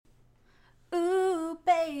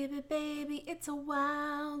Baby, baby, it's a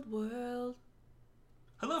wild world.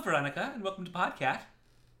 Hello, Veronica, and welcome to Podcat.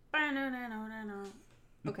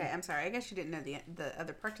 Okay, I'm sorry. I guess you didn't know the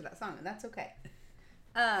other part to that song, and that's okay.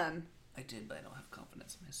 I did, but I don't have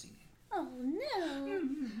confidence in my singing. Oh, no.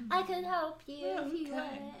 I could help you if you want.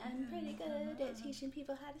 I'm pretty good at teaching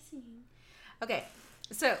people how to sing. Okay,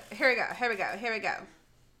 so here we go.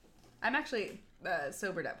 I'm actually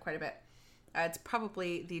sobered up quite a bit. It's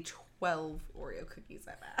probably the 12 Oreo cookies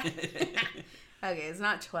I've had. Okay, it's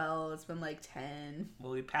not 12. It's been like 10.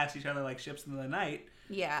 Well, we pass each other like ships in the night.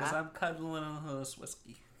 Yeah. Because I'm cuddling on this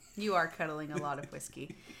whiskey. You are cuddling a lot of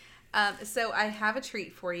whiskey. So I have a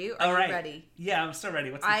treat for you. Are All right. you ready? Yeah, I'm still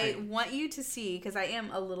ready. What's the treat? I want you to see, because I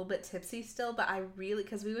am a little bit tipsy still, but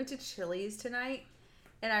because we went to Chili's tonight,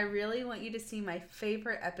 and I really want you to see my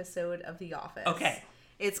favorite episode of The Office. Okay.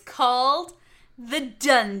 It's called The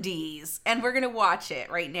Dundies, and we're going to watch it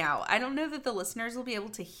right now. I don't know that the listeners will be able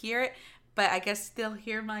to hear it, but I guess they'll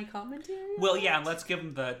hear my commentary. Well, yeah, and let's give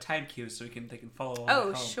them the time cue so they can follow along. Oh,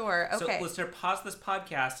 at home. sure. Okay. So, listener, pause this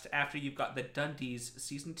podcast after you've got the Dundies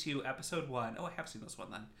Season 2, Episode 1. Oh, I have seen this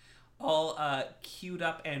one then. All queued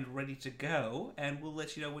up and ready to go, and we'll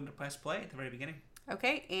let you know when to press play at the very beginning.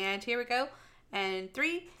 Okay, and here we go. And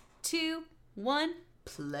 3, 2, 1,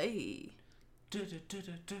 play. You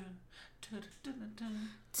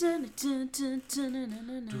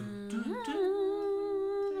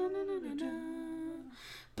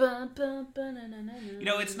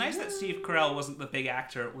know, it's nice that Steve Carell wasn't the big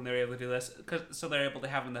actor when they were able to do this, so they're able to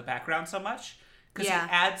have him in the background so much. Because he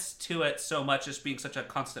adds to it so much as being such a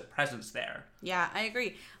constant presence there. Yeah, I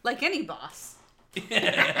agree. Like any boss.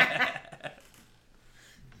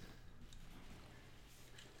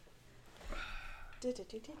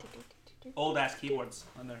 Old ass keyboards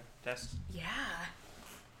on their desks. Yeah.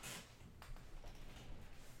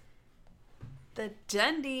 The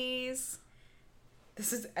Dundies.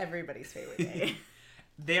 This is everybody's favorite day.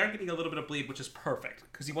 They are getting a little bit of bleed, which is perfect.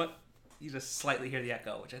 Because you just slightly hear the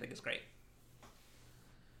echo, which I think is great.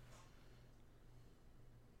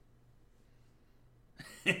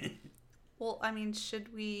 Well, I mean,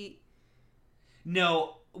 should we...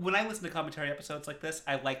 No, when I listen to commentary episodes like this,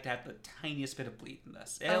 I like to have the tiniest bit of bleed in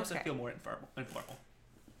this. It helps it feel more informal.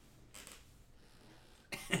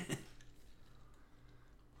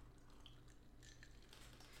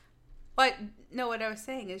 But, no, what I was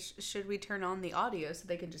saying is, should we turn on the audio so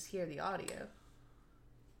they can just hear the audio?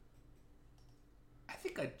 I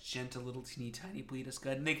think a gentle little teeny tiny bleed is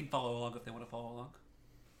good, and they can follow along if they want to follow along.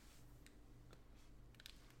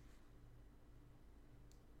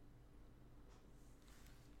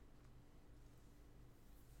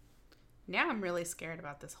 Now I'm really scared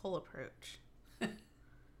about this whole approach.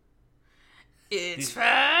 It's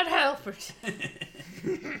Fat Helpers.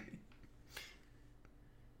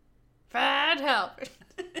 Fat Helpers.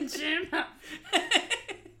 Jim Helpers.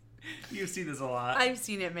 You've seen this a lot. I've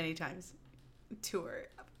seen it many times. Tour.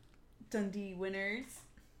 Dundee winners.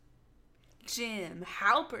 Jim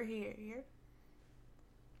Halper here.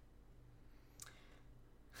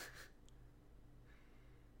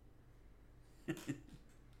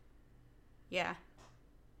 Yeah.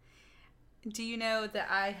 Do you know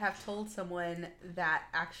that I have told someone that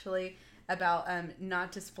actually about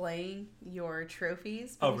not displaying your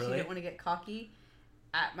trophies because really? you don't want to get cocky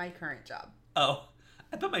at my current job? Oh,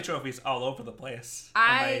 I put my trophies all over the place.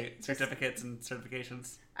 And my certificates and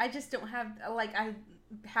certifications. I just don't have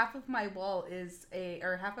half of my wall is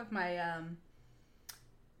half of my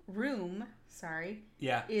room,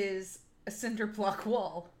 yeah, is a cinder block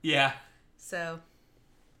wall. Yeah. So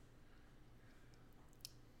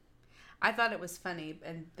I thought it was funny,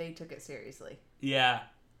 and they took it seriously. Yeah,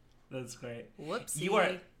 that's great. Whoopsie. You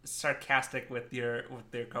are sarcastic with your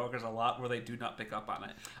coworkers a lot, where they do not pick up on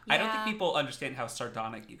it. Yeah. I don't think people understand how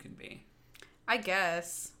sardonic you can be. I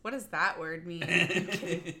guess. What does that word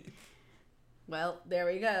mean? Well, there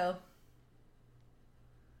we go.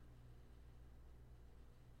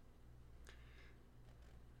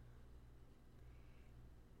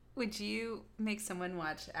 Would you make someone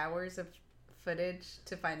watch hours of footage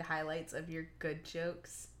to find highlights of your good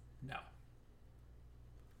jokes? No.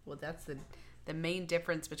 Well, that's the main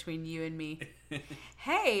difference between you and me.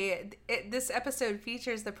 Hey, this episode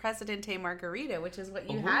features the Presidente Margarita, which is what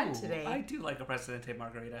you had today. I do like a Presidente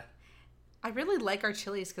Margarita. I really like our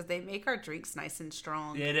Chili's because they make our drinks nice and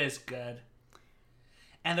strong. It is good.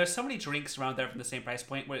 And there's so many drinks around there from the same price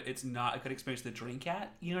point where it's not a good experience to drink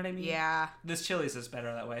at. You know what I mean? Yeah. This Chili's is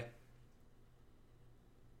better that way.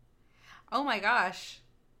 Oh my gosh.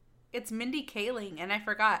 It's Mindy Kaling, and I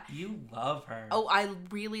forgot. You love her. Oh, I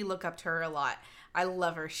really look up to her a lot. I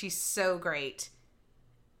love her. She's so great.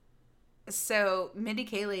 So Mindy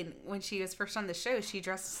Kaling, when she was first on the show, she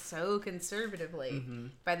dressed so conservatively. Mm-hmm.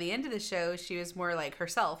 By the end of the show, she was more like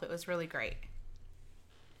herself. It was really great.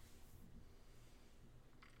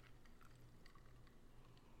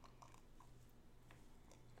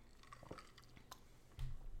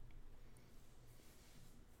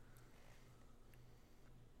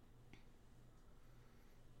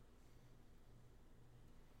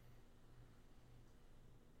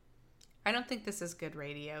 I don't think this is good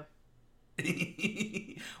radio.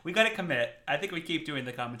 We gotta commit. I think we keep doing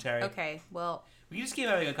the commentary. Okay, well... We just keep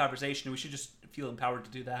having a conversation, and we should just feel empowered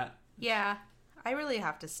to do that. Yeah, I really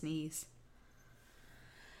have to sneeze.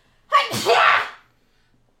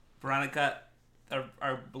 Veronica,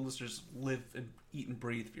 our listeners live and eat and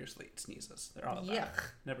breathe fiercely sneezes. They're all back.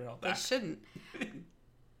 Never held back. They shouldn't.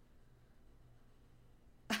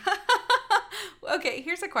 Okay,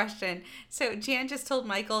 here's a question. So Jan just told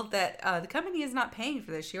Michael that the company is not paying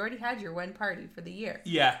for this. You already had your one party for the year.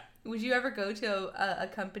 Yeah. Would you ever go to a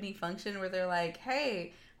company function where they're like,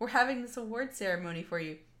 hey, we're having this award ceremony for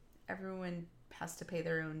you? Everyone has to pay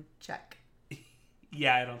their own check.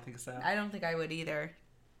 Yeah, I don't think so. I don't think I would either.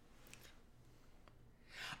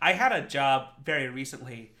 I had a job very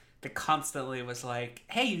recently that constantly was like,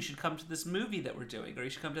 hey, you should come to this movie that we're doing, or you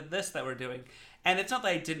should come to this that we're doing. And it's not that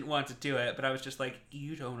I didn't want to do it, but I was just like,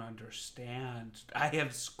 you don't understand. I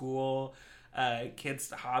have school,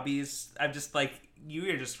 kids, hobbies. I'm just like,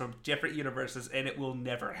 you are just from different universes, and it will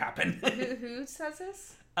never happen. Who says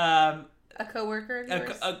this? A coworker of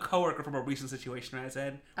yours? A coworker from a recent situation I was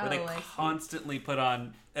in, where they constantly put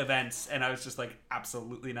on events, and I was just like,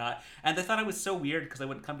 absolutely not. And they thought I was so weird because I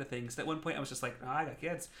wouldn't come to things. At one point, I was just like, oh, I got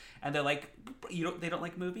kids, and they're like, they don't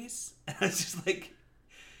like movies. And I was just like,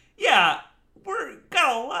 yeah, we're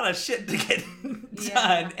got a lot of shit to get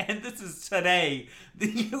done, and this is today.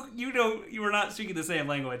 You were not speaking the same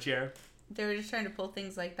language here. They were just trying to pull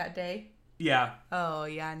things like that day. Yeah. Oh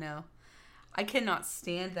yeah, no. I cannot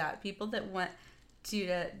stand that. People that want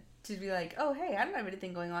to be like, oh, hey, I don't have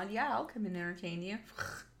anything going on. Yeah, I'll come and entertain you.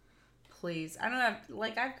 Please. I don't have,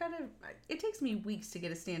 it takes me weeks to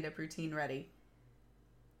get a stand-up routine ready.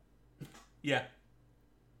 Yeah.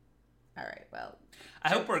 All right, well. I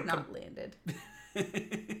hope we're not landed.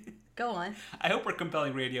 Go on. I hope we're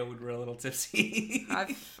compelling radio when we're a little tipsy.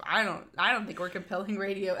 I don't think we're compelling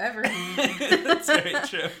radio ever. That's very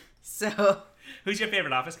true. So. Who's your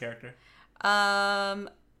favorite Office character?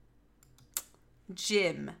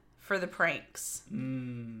 Jim for the pranks.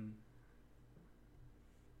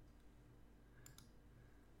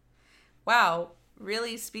 Wow,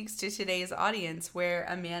 really speaks to today's audience, where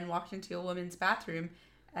a man walked into a woman's bathroom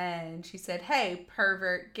and she said, hey,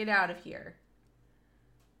 pervert, get out of here.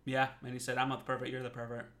 Yeah, and he said, I'm not the pervert, you're the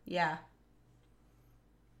pervert. Yeah.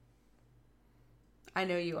 I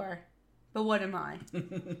know you are, but what am I?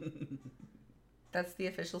 That's the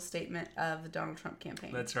official statement of the Donald Trump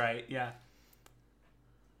campaign. That's right, yeah.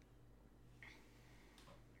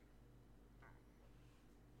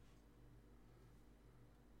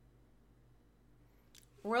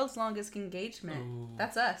 World's longest engagement. Ooh.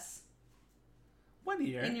 That's us. 1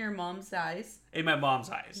 year. In your mom's eyes. In my mom's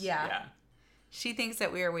eyes. Yeah. She thinks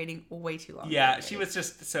that we are waiting way too long. Yeah, she was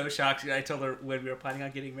just so shocked. I told her when we were planning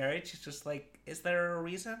on getting married, she's just like, is there a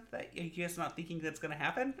reason that you guys not thinking that's going to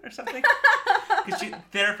happen or something? Because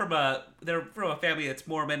they're from a family that's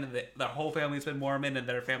Mormon, and the whole family's been Mormon, and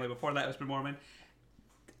their family before that has been Mormon.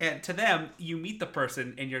 And to them, you meet the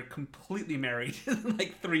person and you're completely married in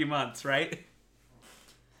like 3 months, right?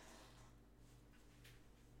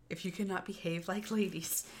 If you cannot behave like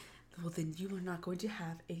ladies, well, then you are not going to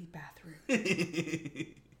have a bathroom.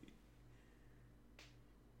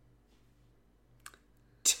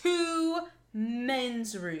 2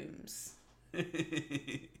 men's rooms. Do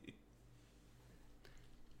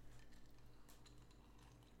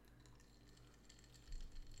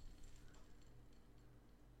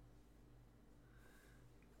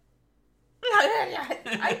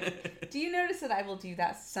you notice that I will do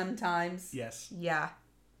that sometimes? Yes. Yeah.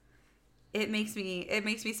 It makes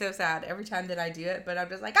me so sad every time that I do it, but I'm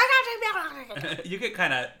just like, I got to. You get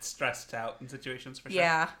kind of stressed out in situations for sure.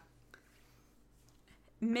 Yeah.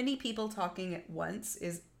 Many people talking at once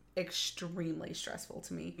is extremely stressful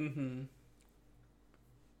to me. Mm-hmm.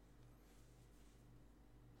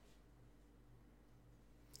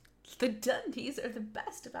 The Dundies are the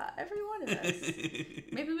best about every one of us.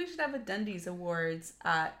 Maybe we should have a Dundies Awards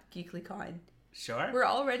at GeeklyCon. Sure.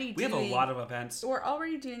 We have a lot of events. We're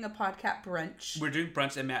already doing a podcast brunch. We're doing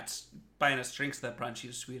brunch, and Matt's buying us drinks at that brunch. He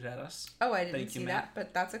just tweeted at us. Oh, I didn't see that,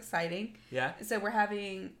 but that's exciting. Yeah. So we're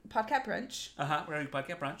having podcast brunch. We're having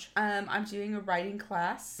podcast brunch. I'm doing a writing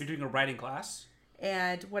class. You're doing a writing class.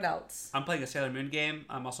 And what else? I'm playing a Sailor Moon game.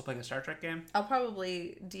 I'm also playing a Star Trek game. I'll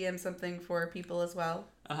probably DM something for people as well.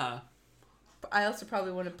 I also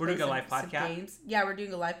probably want to play doing a live podcast? games. Yeah, we're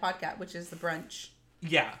doing a live podcast, which is the brunch.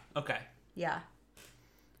 Yeah, okay. Yeah.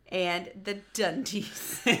 And the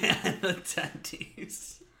Dundies. The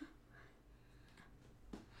Dundies.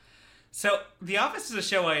 So, The Office is a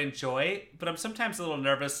show I enjoy, but I'm sometimes a little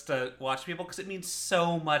nervous to watch people because it means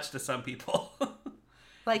so much to some people.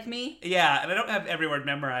 Like me? Yeah, and I don't have every word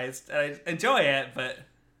memorized. I enjoy it, but...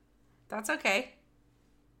 That's okay.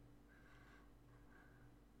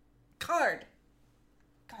 Card.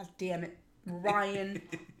 God damn it. Ryan.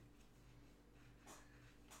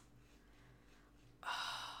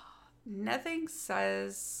 Nothing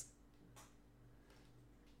says...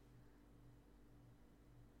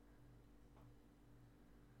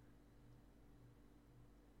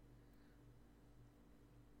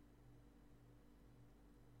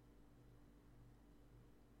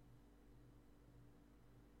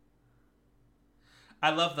 I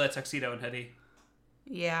love the tuxedo and hoodie.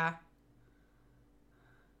 Yeah.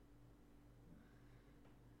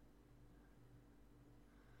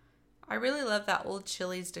 I really love that old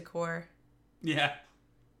Chili's decor. Yeah.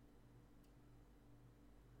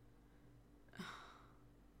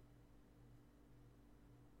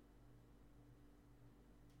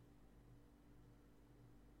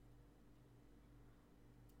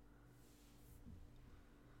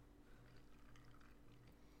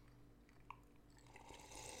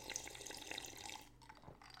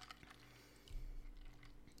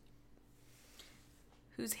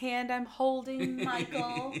 Whose hand I'm holding,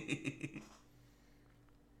 Michael.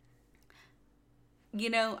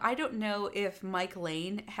 You know, I don't know if Mike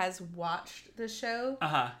Lane has watched the show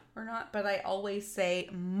or not, but I always say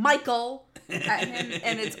Michael at him,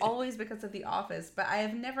 and it's always because of The Office, but I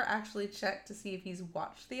have never actually checked to see if he's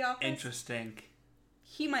watched The Office. Interesting.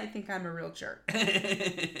 He might think I'm a real jerk.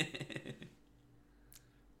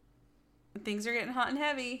 Things are getting hot and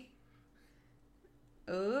heavy.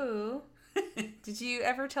 Ooh. Did you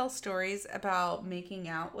ever tell stories about making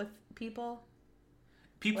out with people?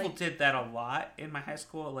 People did that a lot in my high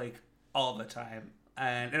school, like, all the time.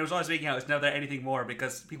 And it was always making out. It was never anything more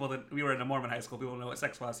because we were in a Mormon high school. People didn't know what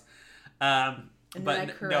sex was. But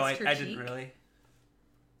no, I didn't really.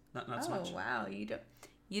 Not so much. Oh, wow.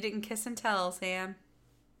 You didn't kiss and tell, Sam.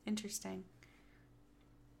 Interesting.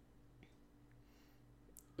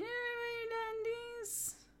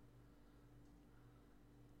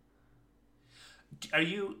 Are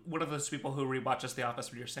you one of those people who rewatches The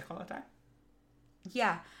Office when you're sick all the time?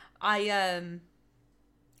 Yeah.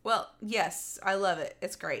 Well, yes, I love it.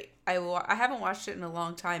 It's great. I haven't watched it in a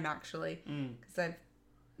long time, actually, because I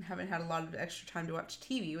haven't had a lot of extra time to watch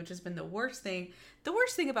TV, which has been the worst thing. The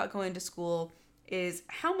worst thing about going to school is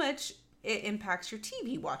how much it impacts your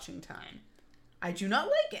TV watching time. I do not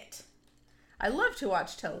like it. I love to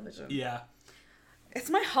watch television. Yeah. It's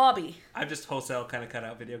my hobby. I've just wholesale kind of cut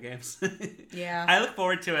out video games. Yeah. I look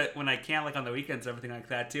forward to it when I can, like on the weekends, everything like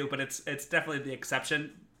that too. But it's definitely the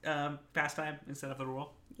exception pastime instead of the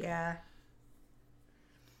rule. Yeah.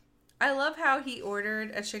 I love how he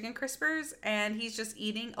ordered a chicken crispers and he's just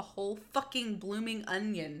eating a whole fucking blooming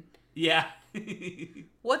onion. Yeah.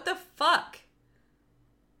 What the fuck?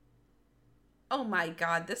 Oh my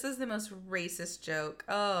god, this is the most racist joke.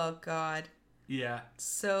 Oh god. Yeah.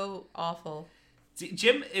 So awful. See,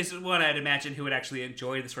 Jim is one I'd imagine who would actually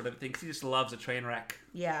enjoy this sort of thing because he just loves a train wreck.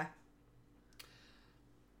 Yeah.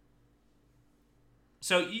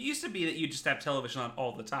 So it used to be that you just have television on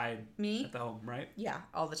all the time. Me? At the home, right? Yeah,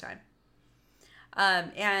 all the time.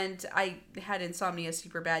 And I had insomnia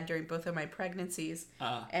super bad during both of my pregnancies.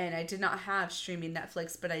 And I did not have streaming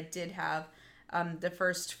Netflix, but I did have the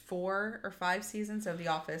first 4 or 5 seasons of The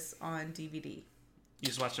Office on DVD. You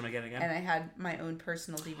just watched them again and again? And I had my own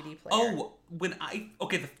personal DVD player. Oh,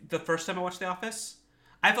 the first time I watched The Office,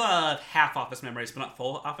 I have a lot of half Office memories, but not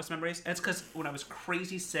full Office memories. And it's because when I was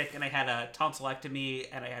crazy sick and I had a tonsillectomy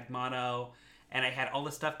and I had mono and I had all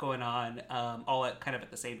this stuff going on all at kind of at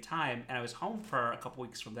the same time, and I was home for a couple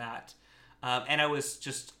weeks from that. And I was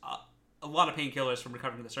just a lot of painkillers from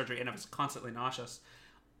recovering from the surgery, and I was constantly nauseous.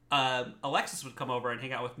 Alexis would come over and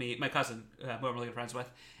hang out with me, my cousin, who I'm really good friends with,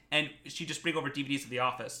 and she'd just bring over DVDs of The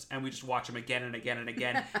Office, and we'd just watch them again and again and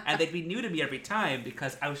again. And they'd be new to me every time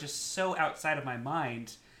because I was just so outside of my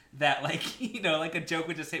mind that, like, you know, like a joke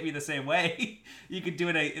would just hit me the same way. You could do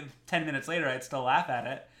it 10 minutes later, I'd still laugh at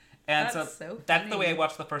it. And so that's the way I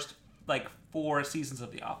watched the first, like, 4 seasons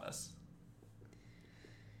of The Office.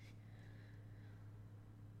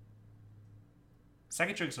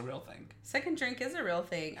 Second drink's a real thing. Second drink is a real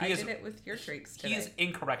thing. I did it with your drinks today. He is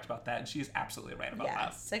incorrect about that, and she is absolutely right about that. Yeah,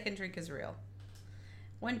 second drink is real.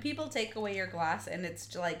 When people take away your glass and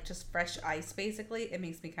it's like just fresh ice, basically, it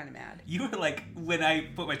makes me kind of mad. You were like, when I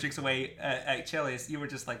put my drinks away at Chili's, you were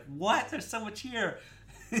just like, what? There's so much here.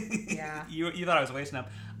 Yeah. You thought I was wasting them.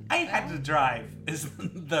 I had to drive, is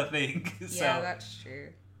the thing. Yeah, that's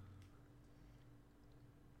true.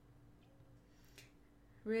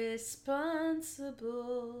 Responsible.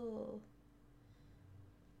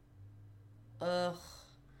 Ugh.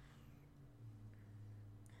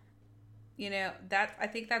 You know, I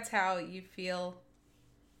think that's how you feel.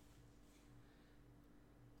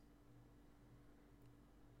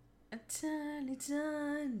 A tiny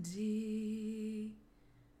Dundee.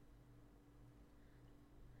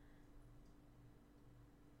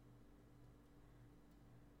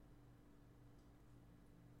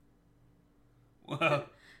 Whoa.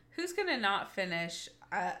 Who's gonna not finish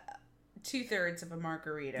 2/3 of a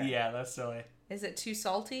margarita? Yeah, that's silly. Is it too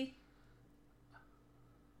salty?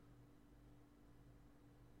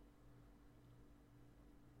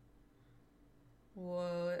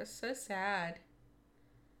 Whoa, that's so sad.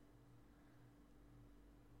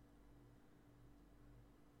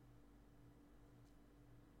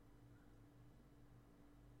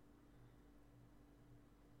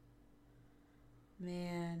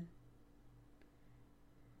 Man.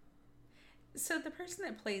 So the person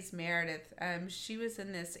that plays Meredith, she was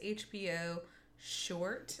in this HBO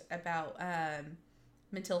short about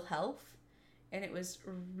mental health, and it was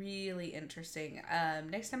really interesting.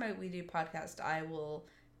 Next time we do podcast, I will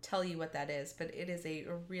tell you what that is, but it is a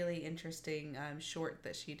really interesting short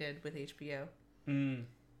that she did with HBO.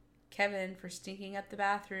 Kevin for stinking up the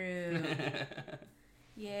bathroom.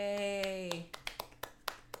 Yay.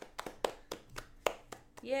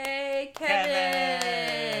 Yay,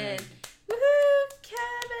 Kevin! Woohoo,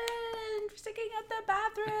 Kevin! For sticking at the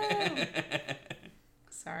bathroom!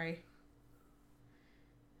 Sorry.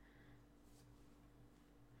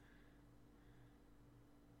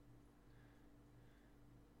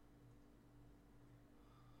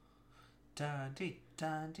 Dundee,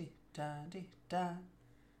 Dundee, Dundee, Dundee.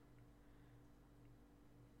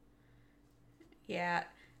 Yeah,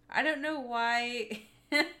 I don't know why...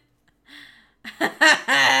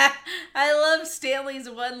 I love Stanley's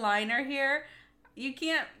one-liner here. You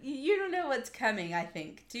don't know what's coming, I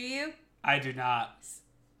think. Do you? I do not.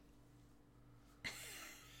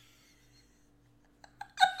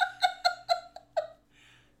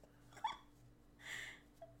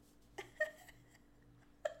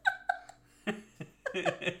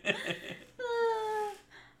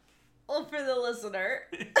 Well, for the listener,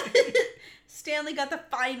 Stanley got the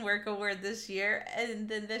Fine Work Award this year, and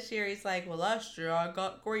then this year he's like, well, last year I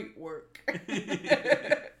got Great Work.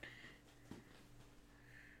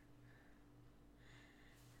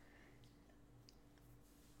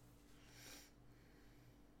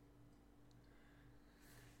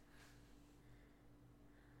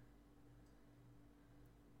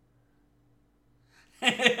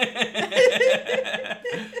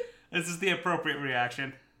 This is the appropriate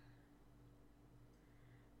reaction.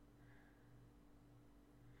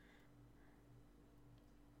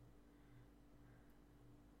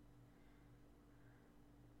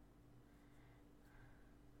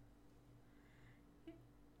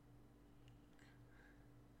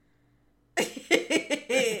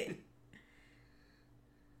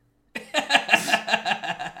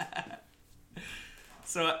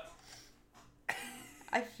 So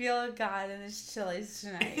I feel God in his Chili's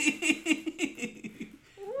tonight.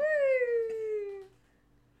 Woo!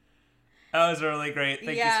 That was really great.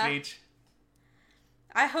 Thank you, speech.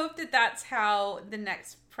 I hope that that's how the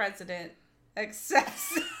next president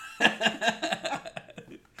accepts.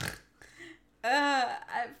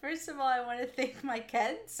 First of all, I want to thank my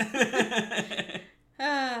kids.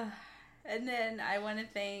 And then I want to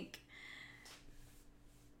thank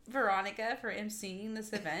Veronica for emceeing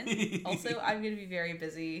this event. Also, I'm going to be very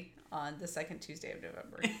busy on the second Tuesday of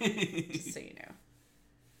November. Just so you know.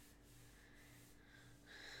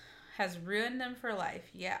 Has ruined them for life.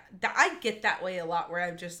 Yeah. I get that way a lot where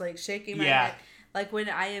I'm just like shaking my head. Like when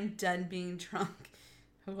I am done being drunk.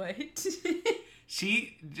 What?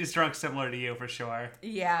 She is drunk similar to you for sure.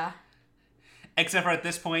 Yeah. Except for at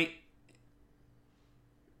this point,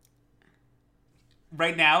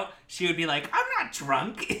 right now, she would be like, I'm not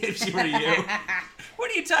drunk if she were you.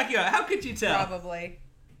 What are you talking about? How could you tell? Probably.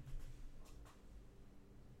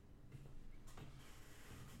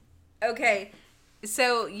 Okay,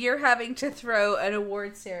 so you're having to throw an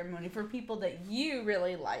award ceremony for people that you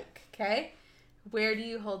really like, okay? Where do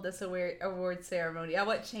you hold this award ceremony? At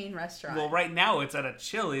what chain restaurant? Well, right now it's at a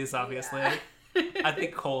Chili's, obviously. Yeah. I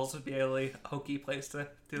think Kohl's would be a really hokey place to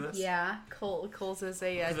do this. Yeah, Kohl's is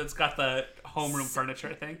a... Because it's got the homeroom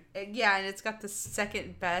furniture thing. Yeah, and it's got the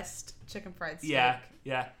second best chicken fried steak.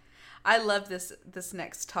 Yeah. I love this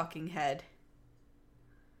next talking head.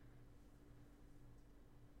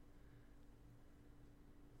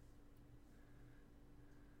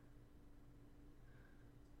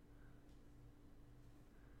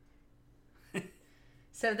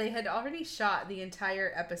 So they had already shot the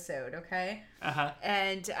entire episode, okay? Uh-huh.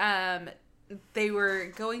 And they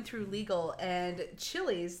were going through legal, and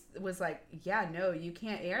Chili's was like, yeah, no, you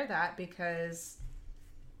can't air that because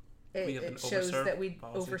it shows that we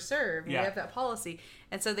overserve. Yeah. We have that policy.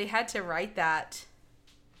 And so they had to write that.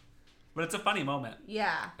 But it's a funny moment.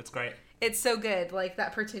 Yeah. It's great. It's so good. Like,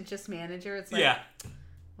 that pretentious manager, it's like,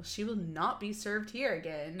 well, she will not be served here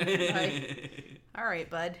again. Like, all right,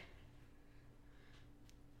 bud.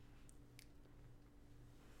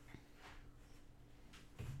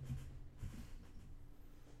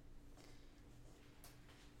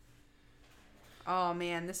 Oh,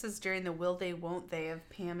 man, this is during the will they, won't they of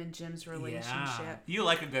Pam and Jim's relationship. Yeah. You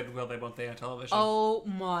like a good will they, won't they on television. Oh,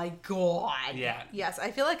 my God. Yeah. Yes,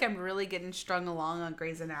 I feel like I'm really getting strung along on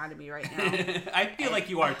Grey's Anatomy right now. I feel like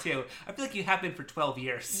you are, too. I feel like you have been for 12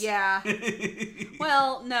 years. Yeah.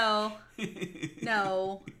 Well, no.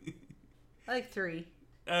 No. Like 3.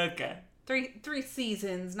 Okay. 3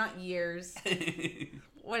 seasons, not years.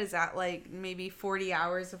 What is that, like maybe 40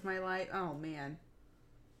 hours of my life? Oh, man.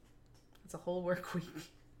 A whole work week.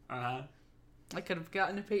 Uh-huh. I could have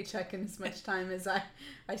gotten a paycheck in as much time as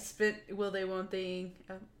I spent will they won't they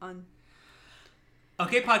on.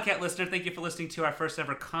 Okay, podcast listener, thank you for listening to our first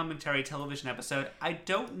ever commentary television episode. I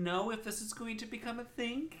don't know if this is going to become a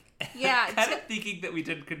thing. Yeah. kind of thinking that we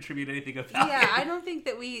didn't contribute anything of value. Yeah, I don't think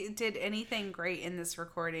that we did anything great in this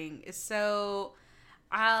recording. So,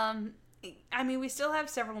 I mean, we still have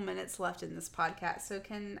several minutes left in this podcast, so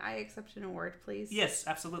can I accept an award, please? Yes,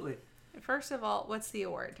 absolutely. First of all, what's the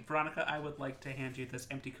award? Veronica, I would like to hand you this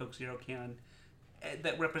empty Coke Zero can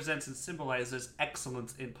that represents and symbolizes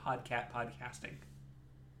excellence in podcasting.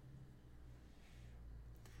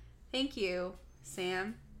 Thank you,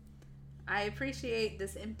 Sam. I appreciate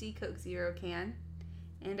this empty Coke Zero can,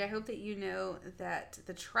 and I hope that you know that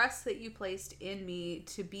the trust that you placed in me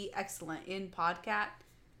to be excellent in podcast,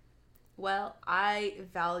 well, I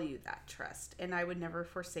value that trust, and I would never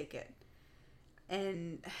forsake it.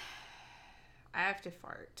 And I have to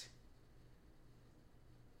fart.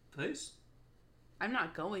 Please? I'm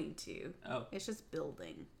not going to. Oh. It's just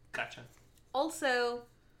building. Gotcha. Also,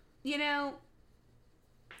 you know,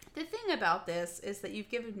 the thing about this is that you've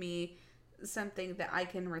given me something that I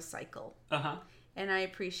can recycle. Uh-huh. And I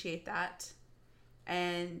appreciate that.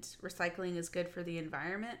 And recycling is good for the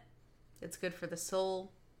environment. It's good for the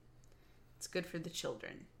soul. It's good for the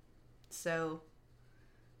children. So,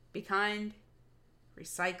 be kind.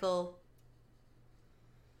 Recycle.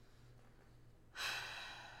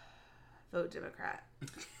 Vote Democrat.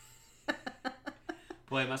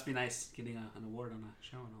 Boy, it must be nice getting an award on a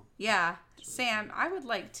show and all. Yeah. Sam, I would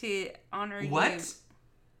like to honor you. What?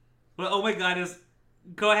 Well, oh my God,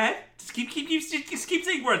 go ahead. Just keep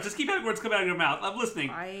saying words. Just keep having words come out of your mouth. I'm listening.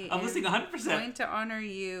 I'm listening 100%. I'm going to honor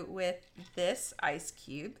you with this ice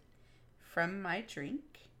cube from my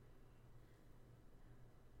drink.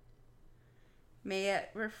 May it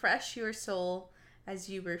refresh your soul as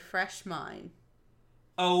you refresh mine.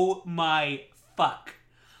 Oh my fuck.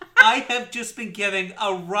 I have just been getting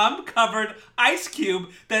a rum-covered ice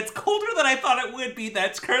cube that's colder than I thought it would be,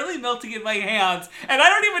 that's currently melting in my hands, and I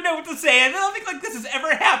don't even know what to say. I don't think like this has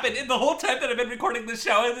ever happened in the whole time that I've been recording this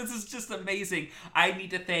show, and this is just amazing. I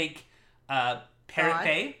need to thank Parrot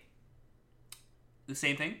Bay. The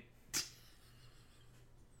same thing.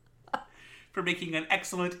 For making an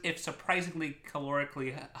excellent, if surprisingly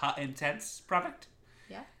calorically intense product.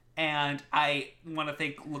 Yeah. And I want to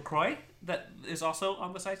thank LaCroix, that is also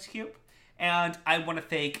on this ice cube. And I want to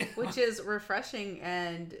thank... Which is refreshing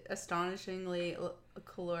and astonishingly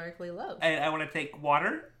calorically low. And I want to thank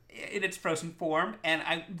water in its frozen form. And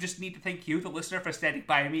I just need to thank you, the listener, for standing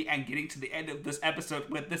by me and getting to the end of this episode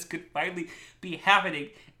when this could finally be happening.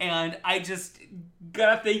 And I just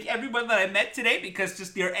gotta thank everyone that I met today, because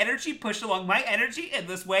just their energy pushed along my energy in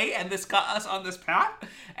this way, and this got us on this path.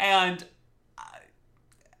 And...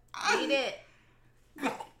 Eat it.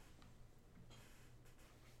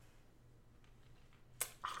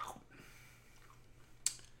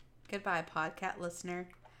 Goodbye, podcast listener.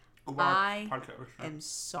 I am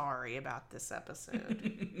sorry about this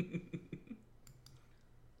episode.